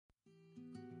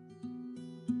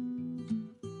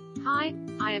Hi,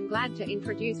 I am glad to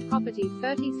introduce property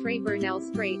 33 Brunel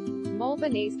Street,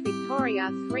 Malvern, East Victoria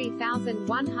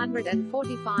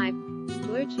 3145.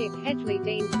 Blue chip Hedgeley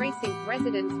Dene Precinct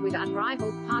residence with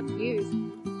unrivaled park views.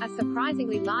 A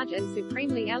surprisingly large and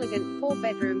supremely elegant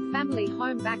 4-bedroom family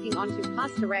home backing onto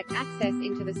plus direct access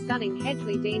into the stunning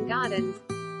Hedgeley Dene Gardens.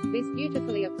 This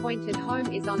beautifully appointed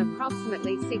home is on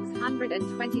approximately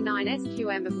 629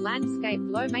 sqm of landscaped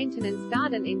low-maintenance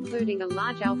garden including a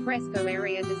large alfresco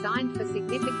area designed for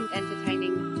significant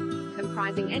entertaining.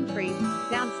 Comprising entry,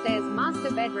 downstairs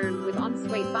master bedroom with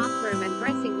ensuite bathroom and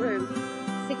dressing room,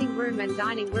 sitting room and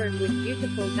dining room with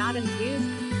beautiful garden views,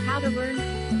 powder room,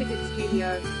 fitted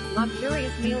studio,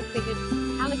 luxurious meal fitted,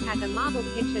 Calicut marble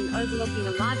kitchen overlooking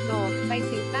a large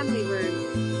north-facing family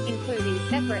room, including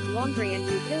separate laundry and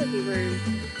utility room.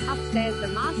 Upstairs the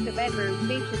master bedroom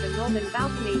features a northern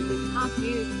balcony with park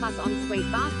views plus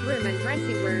ensuite bathroom and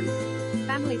dressing room,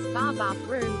 family spa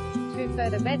bathroom, 2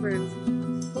 further bedrooms,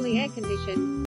 fully air-conditioned.